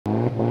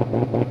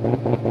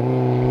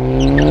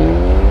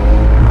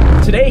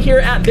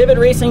at Vivid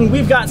Racing,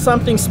 we've got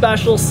something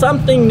special,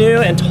 something new,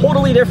 and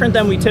totally different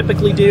than we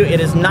typically do. It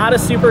is not a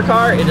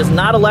supercar, it is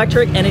not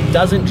electric, and it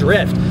doesn't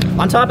drift.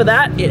 On top of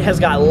that, it has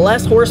got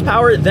less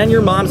horsepower than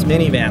your mom's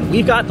minivan.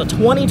 We've got the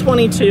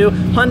 2022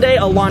 Hyundai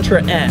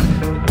Elantra N.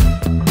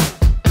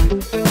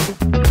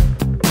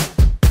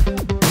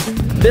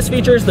 This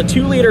features the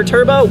 2-liter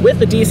turbo with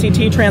the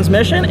DCT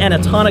transmission and a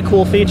ton of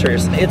cool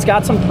features. It's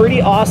got some pretty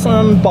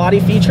awesome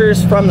body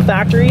features from the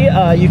factory.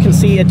 You can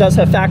see it does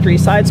have factory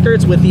side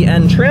skirts with the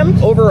N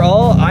trim.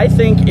 Overall, I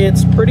think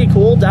it's pretty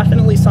cool.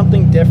 Definitely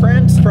something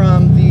different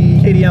from the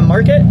KTM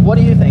market. What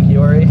do you think,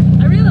 Yori?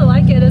 I really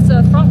like it. It's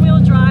a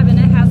front-wheel drive and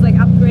it has like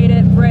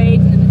upgraded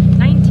brakes and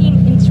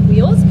 19-inch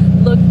wheels.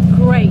 Look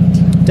great.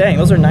 Dang,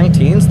 those are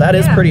 19s. That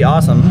is pretty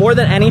awesome. More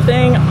than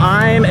anything,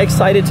 I'm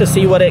excited to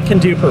see what it can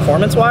do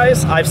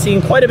performance-wise. I've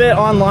seen quite a bit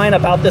online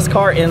about this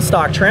car in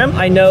stock trim.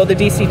 I know the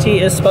DCT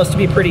is supposed to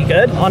be pretty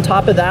good. On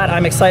top of that,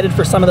 I'm excited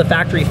for some of the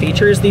factory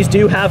features. These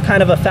do have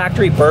kind of a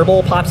factory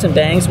burble, pops and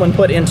bangs when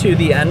put into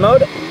the N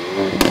mode.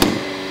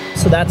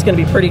 So that's going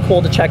to be pretty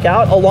cool to check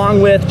out,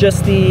 along with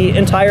just the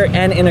entire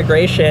N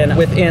integration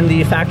within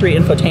the factory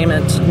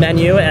infotainment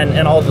menu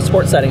and all of the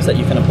sports settings that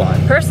you can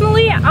apply.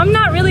 Personally, I'm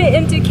not really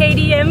into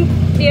KTM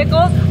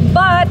vehicles,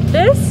 but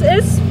this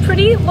is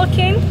pretty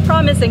looking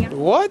promising.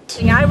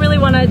 What? I really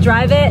want to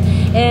drive it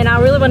and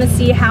I really want to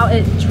see how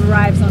it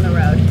drives on the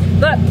road.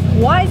 But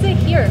why is it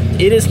here?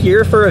 It is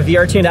here for a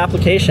VR tuned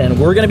application.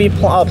 We're going to be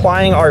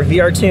applying our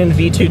VR tuned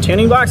V2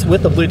 tuning box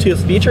with the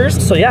Bluetooth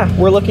features. So yeah,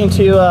 we're looking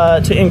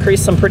to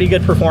increase some pretty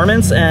good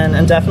performance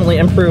and definitely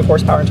improve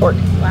horsepower and torque.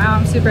 Wow,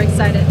 I'm super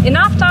excited.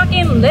 Enough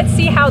talking, let's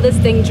see how this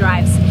thing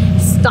drives.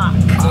 Stock.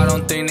 I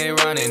don't think they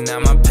running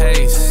at my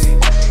pace.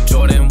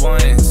 Jordan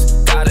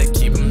 1s, gotta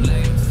keep them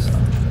late.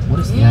 What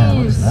is that?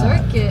 What is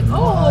that? Circuit.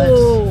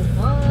 Oh,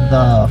 what?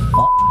 The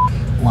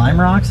f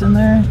Lime Rocks in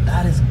there?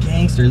 That is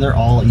gangster. They're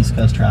all East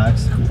Coast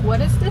tracks.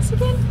 What is this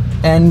again?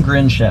 N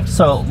grin shift.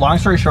 So long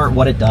story short,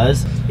 what it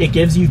does, it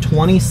gives you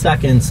 20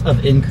 seconds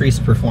of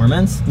increased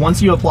performance.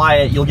 Once you apply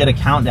it, you'll get a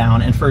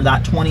countdown, and for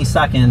that 20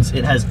 seconds,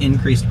 it has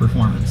increased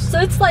performance. So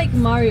it's like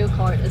Mario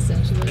Kart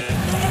essentially.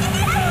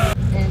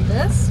 And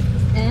this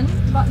N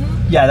button?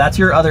 Yeah, that's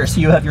your other, so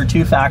you have your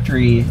 2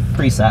 factory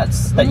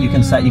presets that you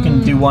can set. You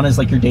can do one as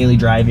like your daily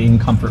driving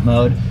comfort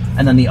mode,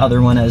 and then the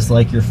other one as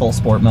like your full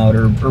sport mode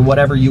or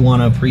whatever you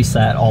want to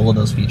preset all of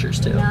those features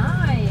to.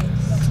 Nice.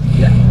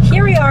 Yeah.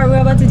 Here we are,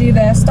 we're about to do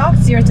the stock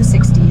 0 to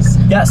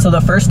 60s. Yeah, so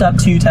the first step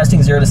to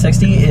testing 0 to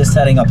 60 is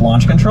setting up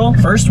launch control.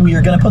 First, we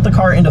are going to put the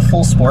car into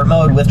full sport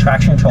mode with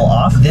traction control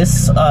off.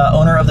 This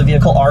owner of the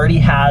vehicle already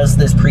has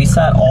this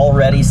preset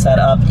already set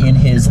up in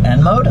his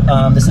N mode.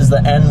 This is the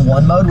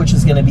N1 mode, which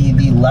is going to be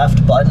the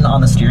left button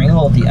on the steering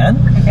wheel at the N.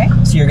 Okay.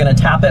 So you're going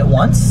to tap it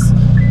once,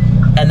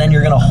 and then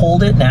you're going to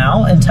hold it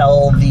now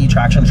until the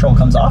traction control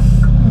comes off.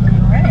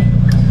 All right.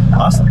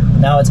 Awesome.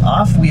 Now it's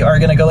off. We are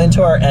going to go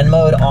into our N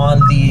mode on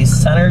the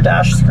center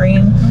dash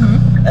screen,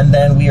 and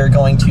then we are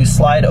going to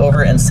slide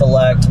over and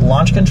select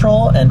launch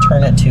control and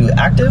turn it to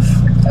active.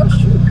 Oh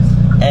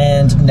shoot.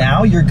 And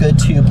now you're good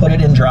to put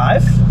it in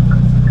drive.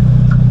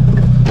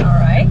 All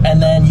right.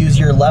 And then use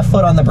your left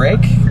foot on the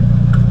brake.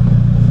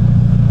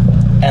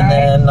 And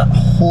then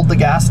hold the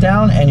gas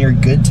down and you're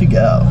good to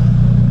go.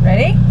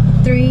 Ready?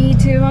 3,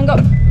 2, 1, go.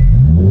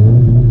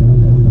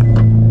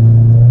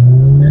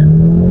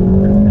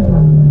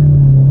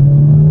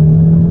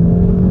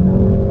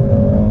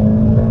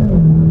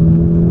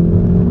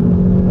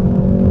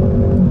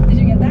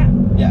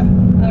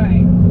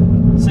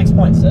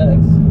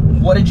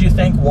 What did you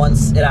think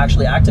once it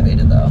actually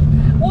activated though?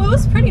 Well, it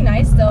was pretty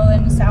nice though,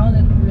 and it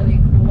sounded really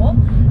cool,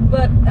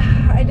 but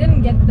I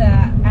didn't get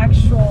the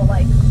actual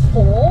like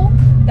pull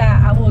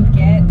that I will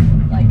get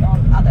like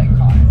on other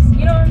cars.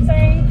 You know what I'm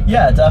saying?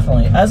 Yeah,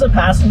 definitely. As a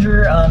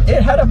passenger,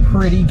 it had a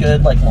pretty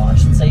good like launch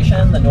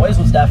sensation. The noise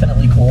was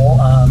definitely cool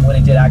when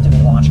it did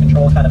activate launch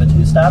control, kind of a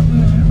 2-step.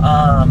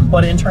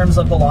 But in terms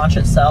of the launch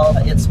itself,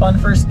 it spun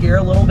first gear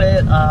a little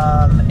bit,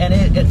 and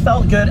it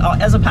felt good.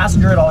 As a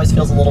passenger, it always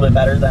feels a little bit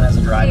better than as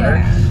a driver.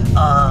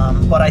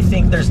 Yeah. But I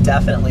think there's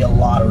definitely a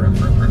lot of room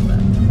for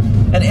improvement.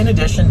 And in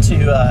addition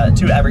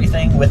to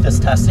everything with this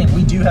testing,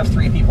 we do have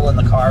 3 people in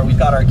the car. We've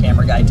got our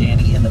camera guy,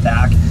 Danny, in the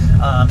back.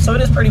 So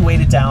it is pretty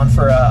weighted down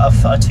for a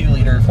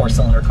 2-liter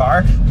 4-cylinder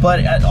car.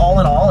 But all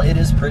in all, it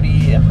is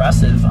pretty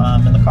impressive.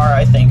 And the car,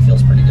 I think,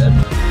 feels pretty good.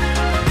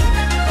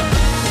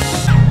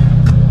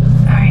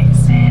 All right,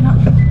 stand up.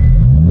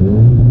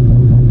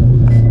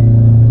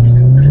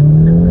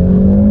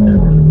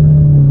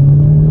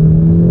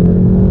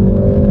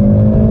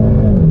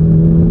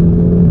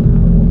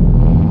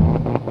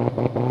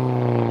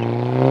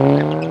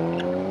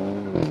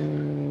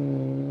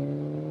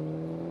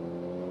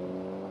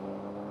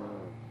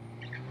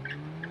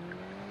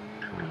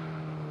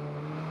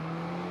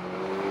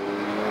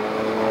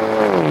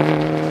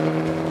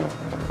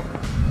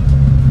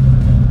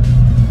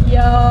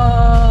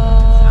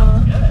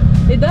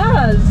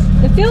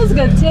 It feels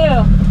good too.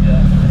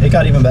 Yeah. It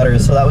got even better.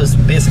 So that was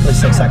basically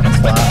 6 seconds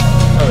flat.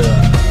 Oh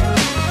yeah.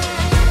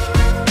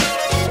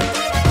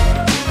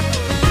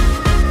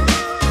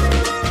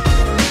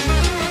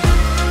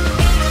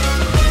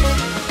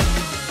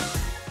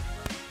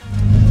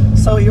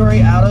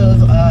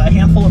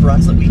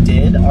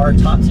 our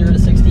top 0 to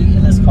 60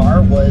 in this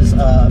car was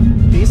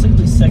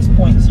basically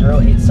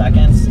 6.08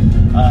 seconds.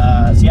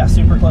 So yeah,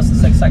 super close to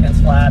 6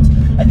 seconds flat.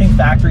 I think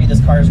factory,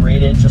 this car is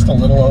rated just a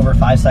little over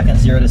 5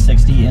 seconds 0 to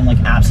 60 in like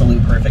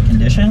absolute perfect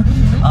condition.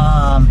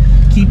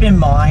 Keep in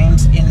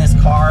mind, in this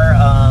car,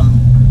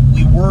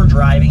 we were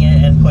driving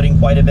it and putting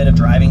quite a bit of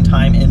driving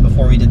time in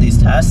before we did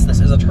these tests. This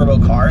is a turbo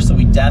car, so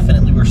we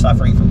definitely were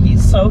suffering from heat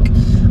soak.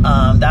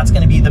 That's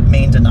going to be the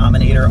main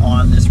denominator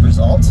on this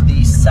result.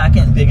 The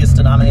second biggest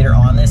denominator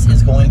on this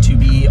is going to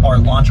be our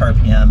launch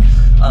RPM.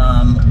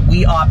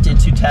 We opted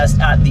to test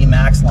at the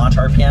max launch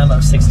RPM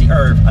of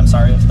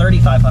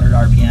 3,500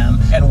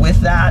 RPM. And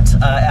with that,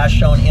 as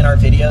shown in our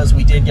videos,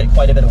 we did get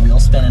quite a bit of wheel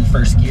spin in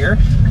first gear,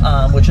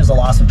 which is a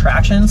loss of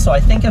traction. So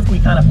I think if we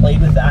kind of played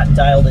with that and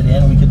dialed it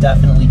in, we could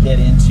definitely get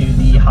into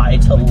the high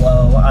to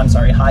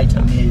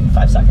mid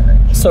 5-second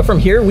range. So from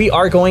here, we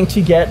are going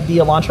to get the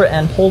Elantra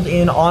N pulled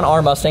in on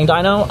our Mustang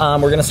dyno.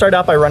 We're going to start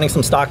out by running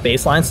some stock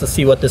baselines to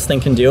see what this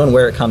thing can do and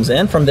where it comes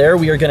in. From there,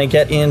 we are going to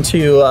get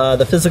into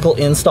the physical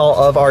install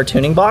of our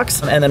tuning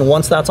box. And then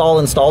once that's all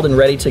installed and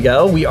ready to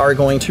go, we are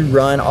going to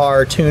run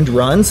our tuned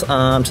runs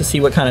to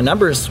see what kind of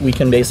numbers we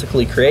can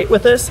basically create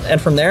with this.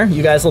 And from there,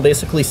 you guys will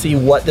basically see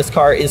what this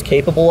car is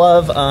capable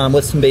of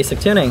with some basic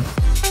tuning.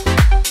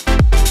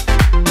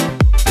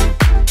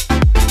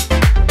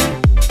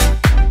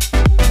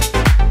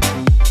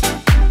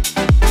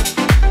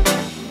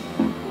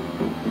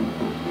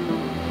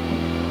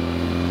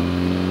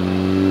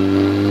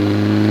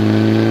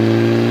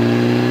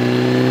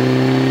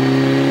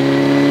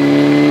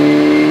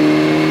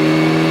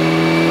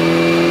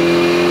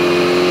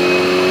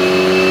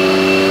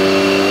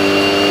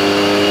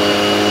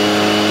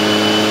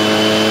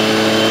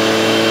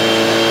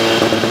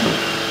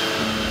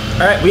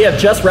 All right, we have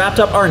just wrapped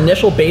up our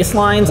initial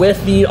baselines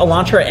with the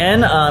Elantra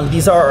N.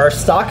 These are our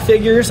stock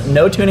figures,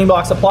 no tuning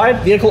box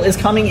applied. Vehicle is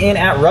coming in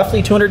at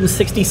roughly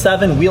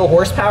 267 wheel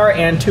horsepower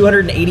and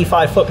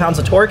 285 foot-pounds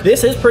of torque.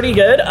 This is pretty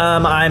good.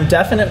 I'm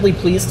definitely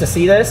pleased to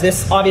see this.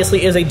 This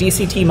obviously is a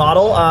DCT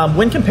model.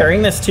 When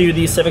comparing this to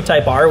the Civic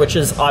Type R, which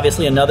is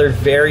obviously another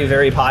very,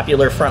 very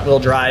popular front-wheel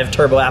drive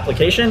turbo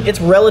application, it's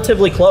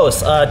relatively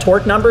close.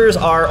 Torque numbers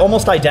are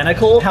almost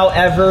identical.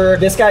 However,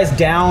 this guy's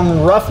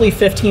down roughly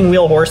 15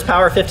 wheel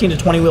horsepower, 15 to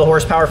 20 wheel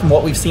horsepower from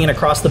what we've seen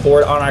across the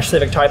board on our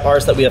Civic Type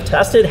Rs that we have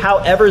tested.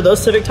 However,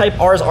 those Civic Type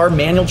Rs are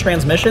manual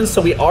transmissions, so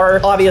we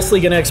are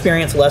obviously going to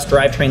experience less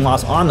drivetrain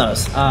loss on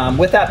those.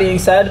 With that being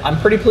said, I'm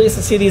pretty pleased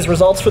to see these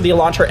results for the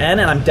Elantra N,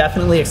 and I'm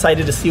definitely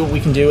excited to see what we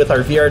can do with our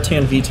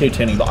VR-Tune V2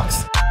 tuning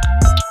box.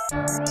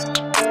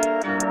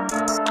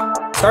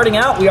 Starting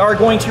out, we are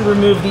going to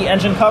remove the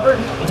engine cover.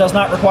 It does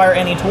not require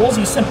any tools.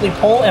 You simply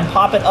pull and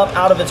pop it up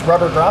out of its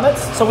rubber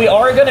grommets. So we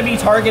are going to be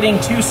targeting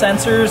two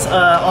sensors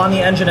on the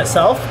engine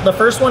itself. The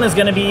first one is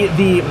going to be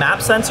the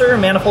MAP sensor,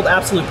 manifold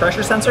absolute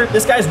pressure sensor.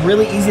 This guy's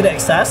really easy to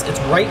access. It's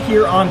right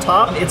here on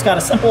top. It's got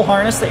a simple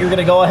harness that you're going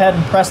to go ahead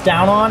and press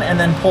down on and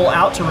then pull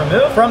out to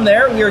remove. From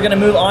there, we are going to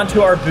move on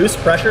to our boost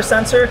pressure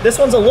sensor. This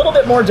one's a little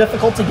bit more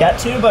difficult to get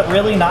to, but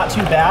really not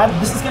too bad.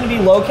 This is going to be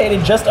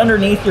located just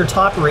underneath your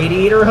top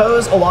radiator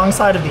hose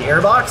alongside of the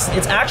airbox.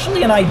 It's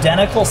actually an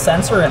identical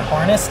sensor and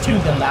harness to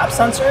the MAP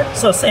sensor.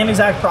 So same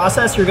exact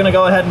process. You're going to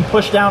go ahead and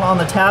push down on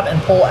the tab and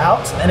pull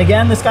out. And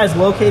again, this guy's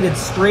located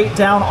straight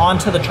down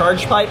onto the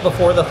charge pipe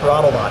before the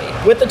throttle body.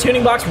 With the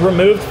tuning box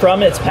removed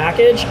from its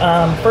package,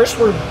 first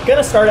we're going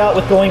to start out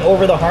with going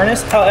over the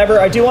harness.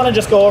 However, I do want to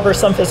just go over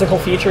some physical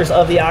features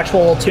of the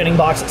actual tuning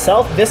box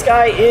itself. This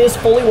guy is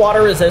fully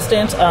water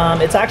resistant.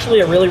 It's actually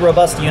a really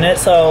robust unit.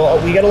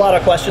 So we get a lot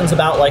of questions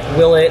about, like,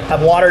 will it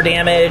have water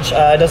damage?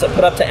 Does it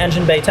put up to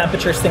engine bay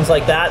temperatures, things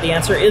like that? The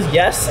answer is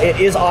yes. It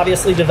is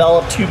obviously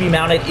developed to be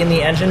mounted in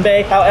the engine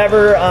bay.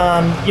 However,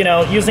 you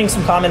know, using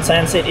some common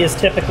sense, it is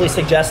typically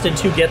suggested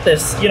to get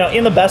this, you know,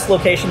 in the best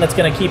location that's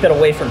going to keep it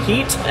away from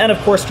heat and, of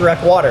course,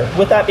 direct water.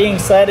 With that being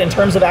said, in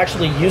terms of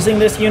actually using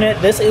this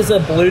unit, this is a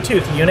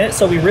Bluetooth unit,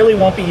 so we really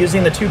won't be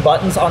using the two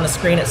buttons on the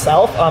screen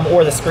itself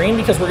or the screen,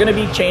 because we're going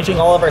to be changing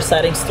all of our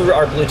settings through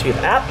our Bluetooth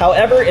app.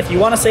 However, if you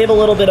want to save a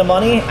little bit of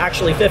money,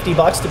 actually 50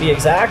 bucks to be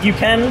exact, you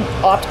can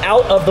opt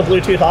out of the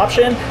Bluetooth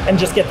option and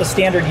just get the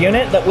standard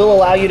unit that will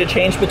allow you to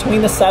change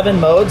between the 7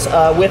 modes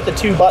with the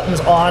 2 buttons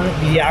on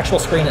the actual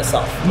screen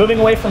itself. Moving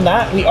away from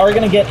that, we are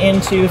going to get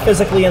into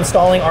physically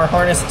installing our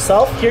harness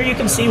itself. Here you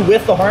can see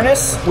with the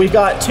harness, we've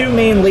got 2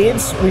 main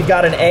leads. We've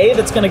got an A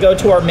that's going to go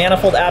to our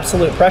manifold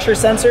absolute pressure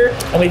sensor,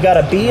 and we've got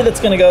a B that's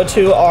going to go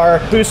to our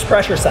boost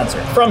pressure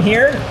sensor. From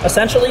here,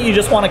 essentially, you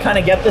just want to kind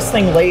of get this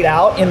thing laid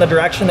out in the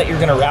direction that you're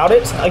going to route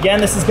it. Again,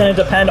 this is going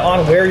to depend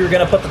on where you're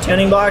going to put the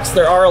tuning box.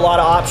 There are a lot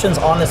of options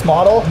on this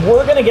model.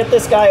 We're going to get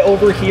this guy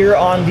over here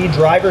on the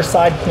driver's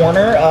side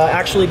corner,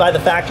 actually by the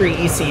factory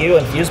ECU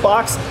and fuse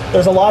box.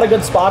 There's a lot of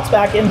good spots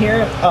back in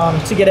here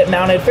to get it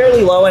mounted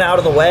fairly low and out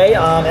of the way,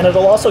 and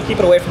it'll also keep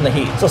it away from the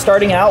heat. So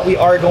starting out, we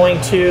are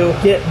going to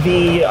get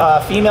the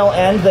female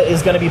end that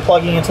is going to be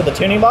plugging into the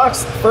tuning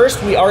box.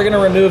 First, we are going to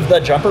remove the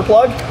jumper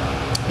plug.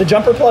 The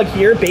jumper plug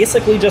here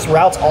basically just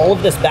routes all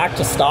of this back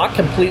to stock,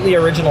 completely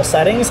original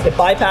settings. It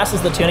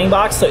bypasses the tuning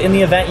box, so in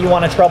the event you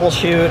want to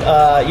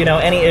troubleshoot, you know,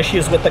 any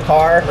issues with the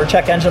car or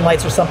check engine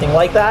lights or something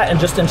like that, and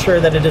just ensure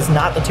that it is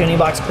not the tuning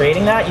box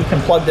creating that, you can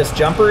plug this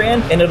jumper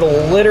in and it'll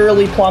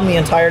literally plumb the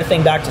entire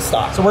thing back to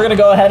stock. So we're gonna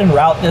go ahead and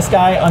route this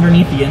guy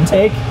underneath the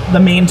intake, the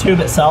main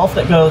tube itself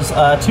that goes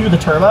to the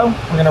turbo.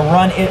 We're gonna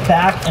run it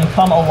back and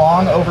come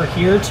along over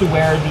here to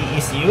where the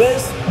ECU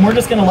is. And we're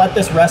just gonna let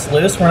this rest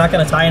loose. We're not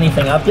gonna tie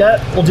anything up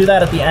yet. We'll do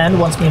that at the end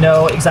once we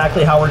know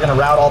exactly how we're gonna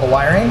route all the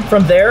wiring.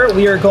 From there,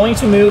 we are going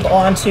to move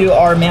on to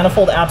our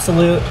manifold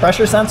absolute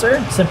pressure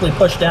sensor. Simply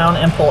push down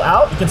and pull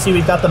out. You can see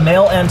we've got the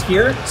male end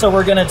here. So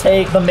we're gonna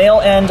take the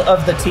male end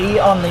of the T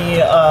on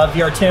the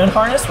VR Tune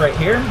harness right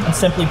here and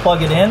simply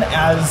plug it in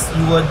as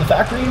you would the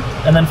factory.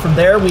 And then from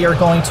there, we are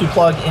going to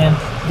plug in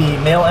the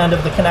male end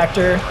of the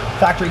connector,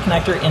 factory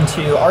connector,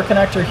 into our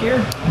connector here.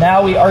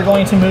 Now we are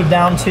going to move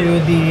down to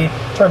the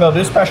turbo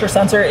boost pressure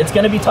sensor. It's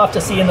going to be tough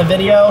to see in the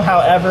video.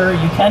 However,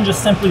 you can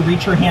just simply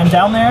reach your hand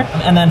down there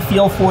and then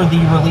feel for the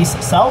release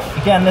itself.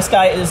 Again, this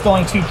guy is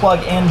going to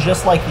plug in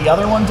just like the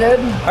other one did.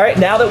 All right,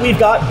 now that we've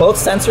got both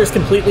sensors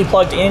completely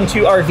plugged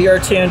into our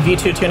VR Tune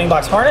V2 tuning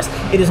box harness,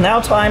 it is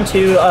now time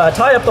to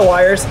tie up the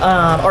wires.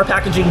 Our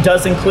packaging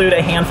does include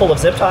a handful of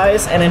zip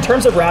ties, and in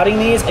terms of routing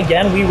these,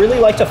 again, we really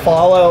like to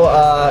follow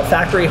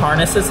factory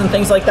harnesses and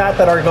things like that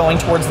are going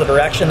towards the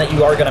direction that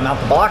you are going to mount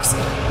the box.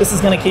 This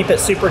is going to keep it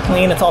super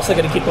clean. It's also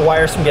going to keep the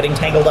wires from getting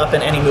tangled up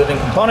in any moving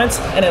components,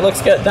 and it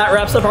looks good. That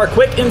wraps up our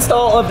quick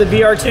install of the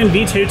VR Tune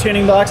V2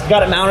 tuning box.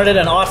 Got it mounted at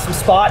an awesome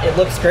spot. It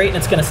looks great, and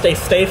it's going to stay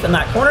safe in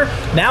that corner.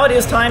 Now it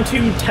is time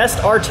to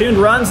test our tuned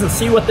runs and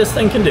see what this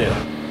thing can do.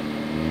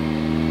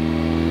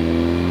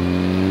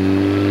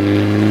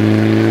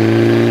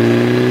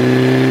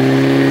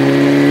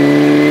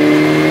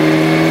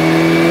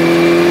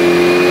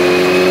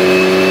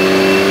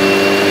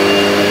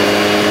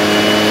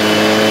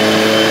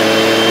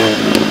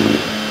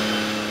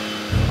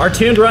 Our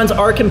tuned runs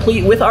are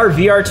complete with our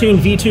VR Tune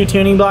V2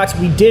 tuning box.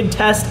 We did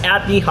test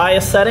at the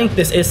highest setting.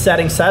 This is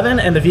setting 7,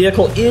 and the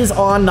vehicle is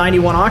on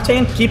 91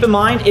 octane. Keep in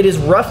mind, it is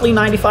roughly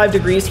 95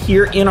 degrees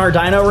here in our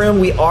dyno room.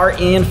 We are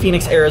in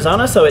Phoenix,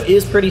 Arizona, so it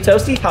is pretty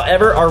toasty.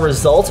 However, our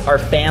results are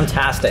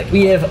fantastic.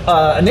 We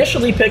have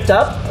initially picked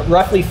up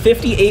roughly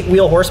 58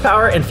 wheel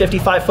horsepower and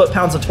 55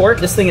 foot-pounds of torque.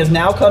 This thing is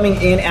now coming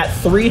in at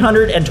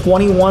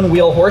 321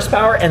 wheel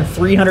horsepower and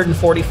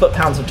 340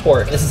 foot-pounds of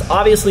torque. This is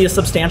obviously a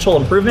substantial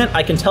improvement.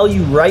 I can tell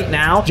you right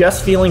now,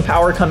 just feeling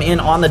power come in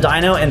on the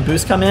dyno and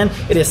boost come in,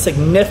 it is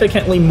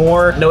significantly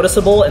more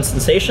noticeable and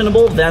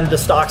sensationable than the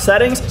stock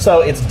settings.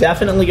 So it's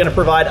definitely going to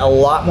provide a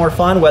lot more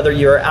fun, whether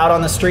you're out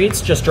on the streets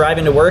just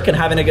driving to work and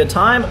having a good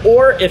time,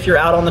 or if you're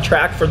out on the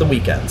track for the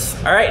weekends.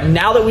 All right,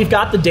 now that we've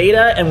got the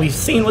data and we've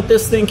seen what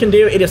this thing can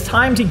do, it is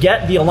time to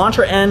get the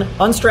Elantra N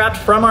unstrapped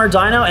from our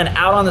dyno and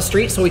out on the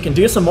street so we can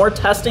do some more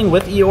testing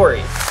with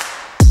Iori.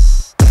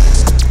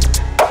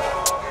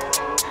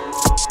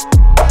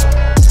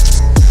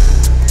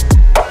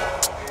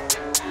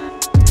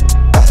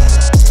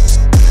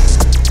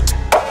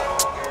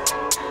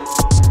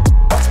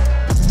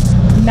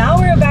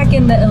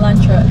 In the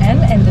Elantra N,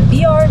 and the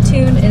VR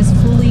Tune is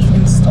fully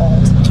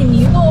installed. Can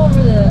you go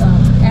over the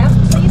app,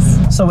 please?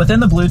 So within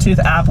the Bluetooth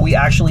app, we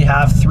actually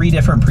have 3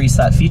 different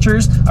preset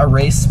features: a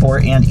race,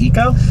 sport, and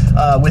eco.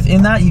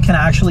 Within that, you can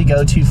actually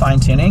go to fine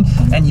tuning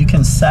and you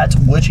can set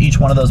which each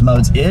one of those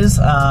modes is.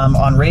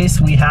 On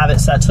race, we have it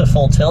set to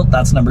full tilt.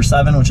 That's number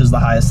 7, which is the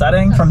highest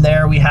setting. From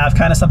there, we have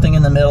kind of something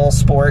in the middle,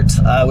 sport,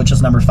 which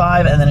is number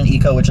 5, and then an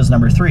eco, which is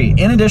number 3.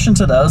 In addition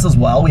to those as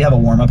well, we have a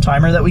warm-up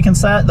timer that we can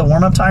set. The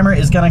warm-up timer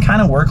is going to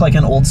kind of work like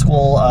an old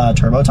school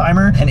turbo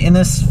timer. And in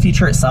this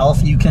feature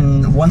itself, you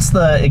can, once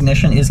the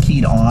ignition is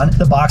keyed on,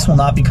 the box will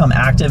not become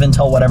active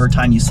until whatever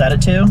time you set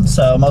it to.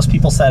 So most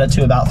people set it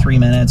to about 3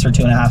 minutes or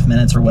 2.5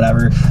 minutes or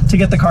whatever to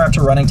get the car up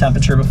to running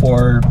temperature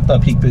before the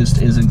peak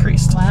boost is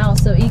increased. Wow,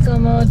 so eco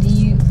mode,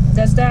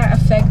 does that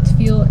affect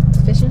fuel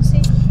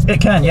efficiency? It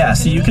can, yeah.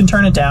 So you can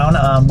turn it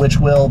down, which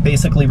will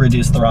basically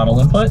reduce the throttle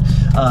input,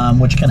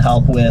 which can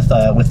help with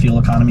fuel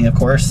economy, of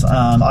course.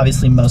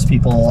 Obviously, most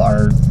people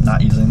are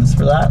not using this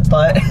for that,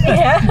 but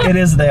yeah. It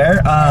is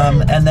there.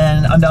 And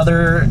then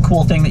another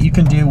cool thing that you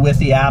can do with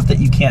the app that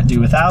you can't do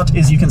without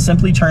is you can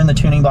simply turn the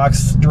tuning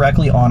box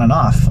directly on and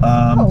off.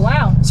 Oh,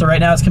 wow. So right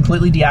now it's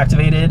completely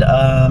deactivated.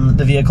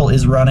 The vehicle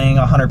is running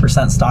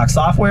 100% stock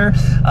software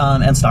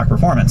and stock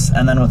performance.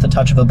 And then with the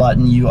touch of a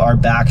button, you are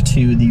back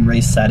to the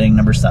race setting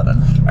number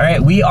 7. All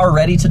right, we are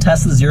ready to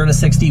test the 0 to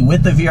 60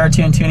 with the VR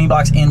Tune tuning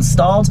box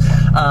installed.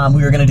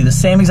 We are going to do the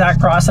same exact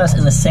process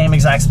in the same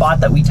exact spot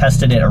that we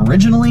tested it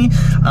originally.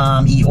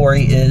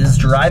 Iori is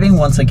driving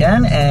once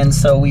again, and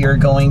so we are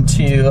going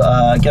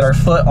to get our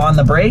foot on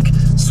the brake,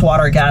 swat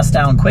our gas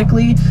down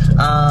quickly,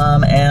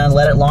 and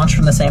let it launch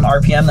from the same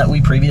RPM that we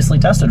previously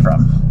tested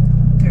from.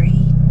 3,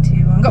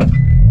 2, 1, go.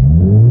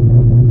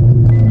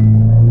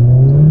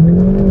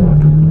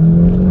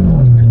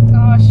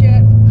 Oh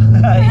shit.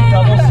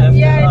 Double shift.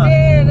 Yeah, I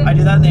did. I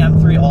do that in the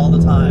M3 all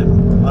the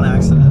time on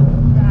accident.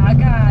 Ah,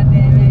 god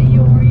damn it,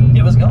 Iori.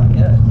 It was going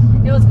good.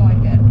 It was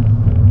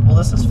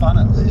just as fun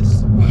at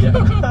least.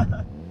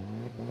 Yeah.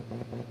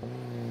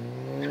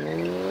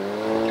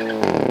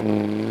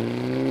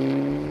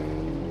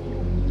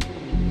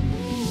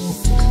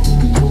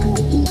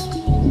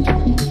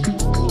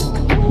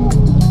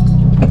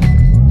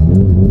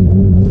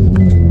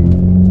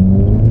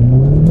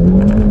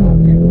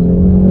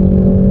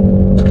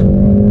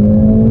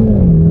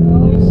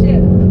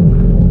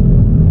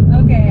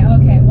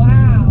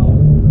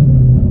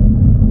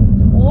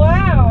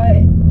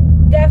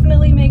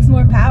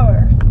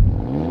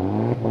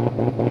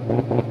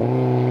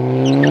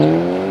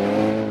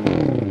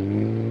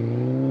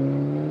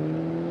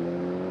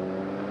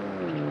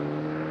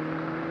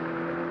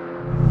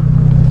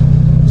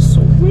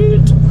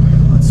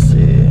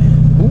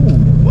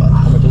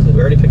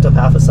 Picked up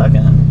half a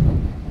second.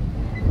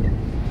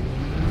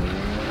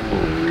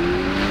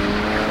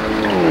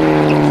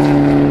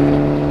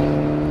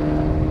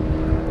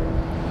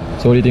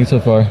 So what do you think so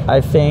far?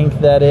 I think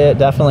that it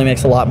definitely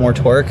makes a lot more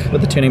torque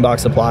with the tuning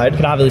box applied. You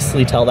can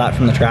obviously tell that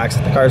from the tracks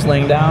that the car's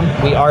laying down.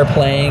 We are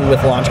playing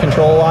with launch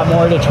control a lot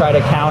more to try to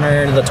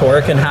counter the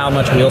torque and how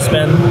much wheel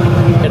spin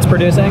it's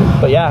producing.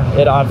 But yeah,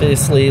 it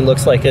obviously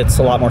looks like it's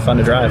a lot more fun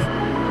to drive.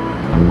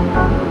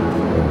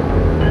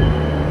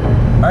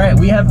 All right,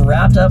 we have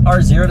wrapped up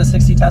our 0 to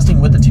 60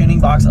 testing with the tuning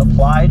box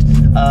applied.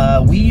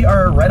 We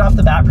are right off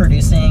the bat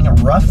producing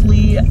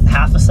roughly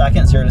half a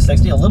second 0 to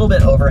 60, a little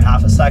bit over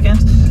half a second.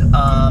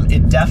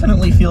 It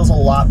definitely feels a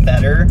lot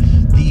better.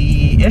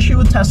 The issue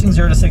with testing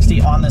 0 to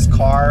 60 on this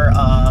car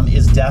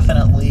is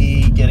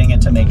definitely getting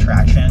it to make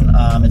traction.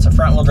 It's a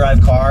front wheel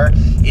drive car.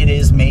 It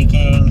is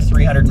making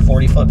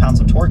 340 foot-pounds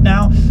of torque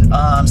now,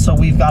 so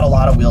we've got a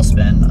lot of wheel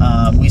spin.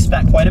 We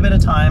spent quite a bit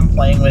of time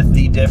playing with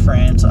the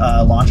different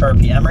launch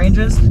RPM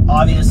ranges.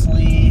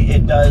 Obviously,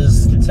 it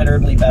does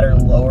considerably better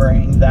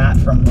lowering that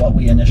from what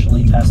we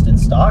initially tested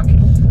stock.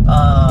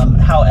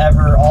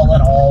 However, all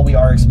in all, we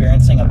are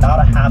experiencing about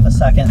a half a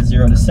second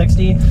 0 to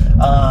 60.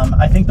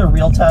 I think the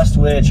real test,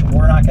 which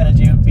we're not going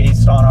to do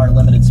based on our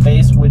limited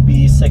space, would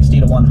be 60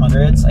 to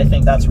 100s. I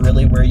think that's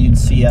really where you'd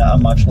see a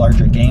much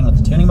larger gain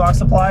with the tuning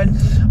box applied.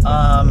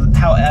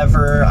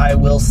 However, I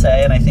will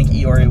say, and I think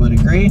Eori would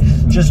agree,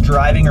 just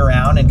driving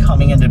around and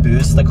coming into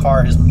boost, the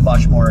car is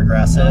much more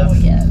aggressive. Oh,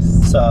 yes.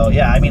 So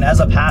yeah, I mean, as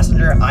a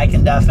passenger, I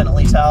can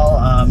definitely tell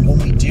when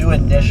we do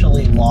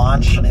initially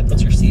launch, it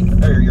puts your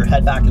seat or your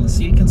head back in the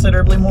seat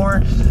considerably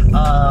more,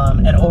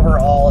 and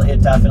overall,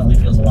 it definitely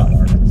feels a lot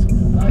more aggressive.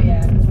 Oh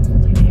yeah,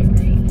 completely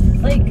agree.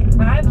 Like,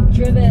 I've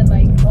driven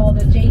like all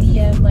the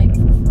JDM like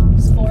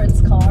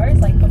sports cars,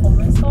 like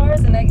performance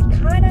cars, and I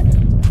kind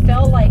of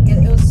felt like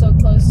it was so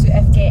close to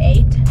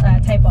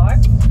FK8 Type R.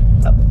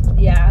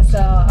 Yeah, so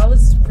I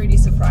was pretty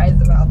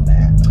surprised about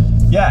that.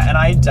 Yeah, and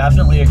I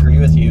definitely agree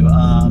with you.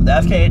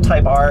 The FK8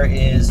 Type R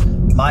is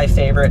my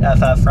favorite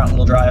FF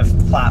front-wheel drive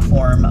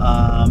platform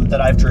that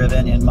I've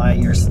driven in my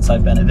years since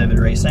I've been at Vivid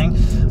Racing.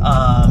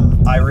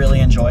 I really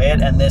enjoy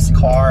it, and this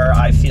car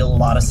I feel a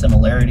lot of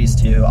similarities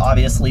to.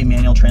 Obviously,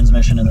 manual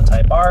transmission in the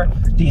Type R,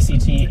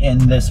 DCT in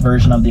this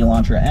version of the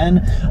Elantra N.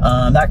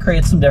 That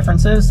creates some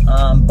differences,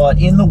 but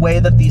in the way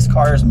that these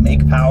cars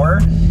make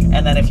power,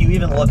 and then if you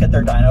even look at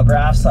their dyno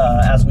graphs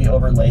as we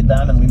overlaid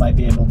them, and we might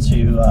be able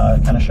to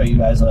kind of show you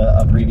guys a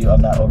preview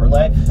of that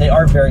overlay, they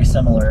are very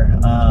similar.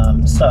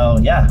 So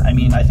yeah, I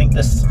mean, I think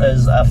this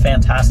is a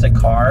fantastic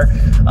car,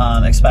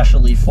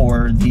 especially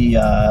for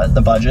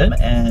the budget,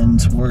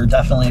 and we're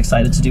definitely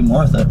excited to do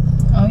more with it.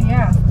 Oh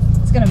yeah,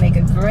 it's gonna make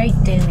a great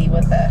daily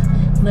with a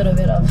little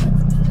bit of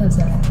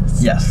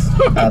pizzazz. Yes,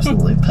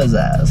 absolutely.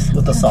 Pizzazz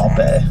with the salt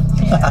bay.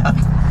 Yeah.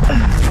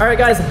 All right,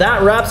 guys,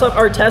 that wraps up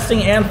our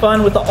testing and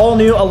fun with the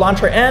all-new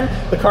Elantra N.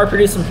 The car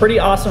produced some pretty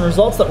awesome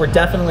results that we're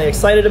definitely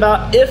excited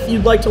about. If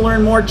you'd like to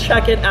learn more,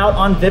 check it out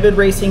on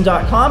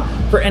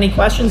vividracing.com. For any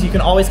questions, you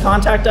can always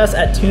contact us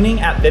at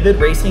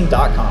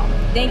tuning@vividracing.com.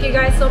 Thank you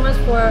guys so much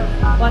for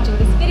watching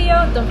this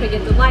video. Don't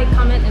forget to like,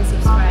 comment, and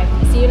subscribe.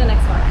 See you in the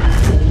next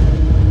one.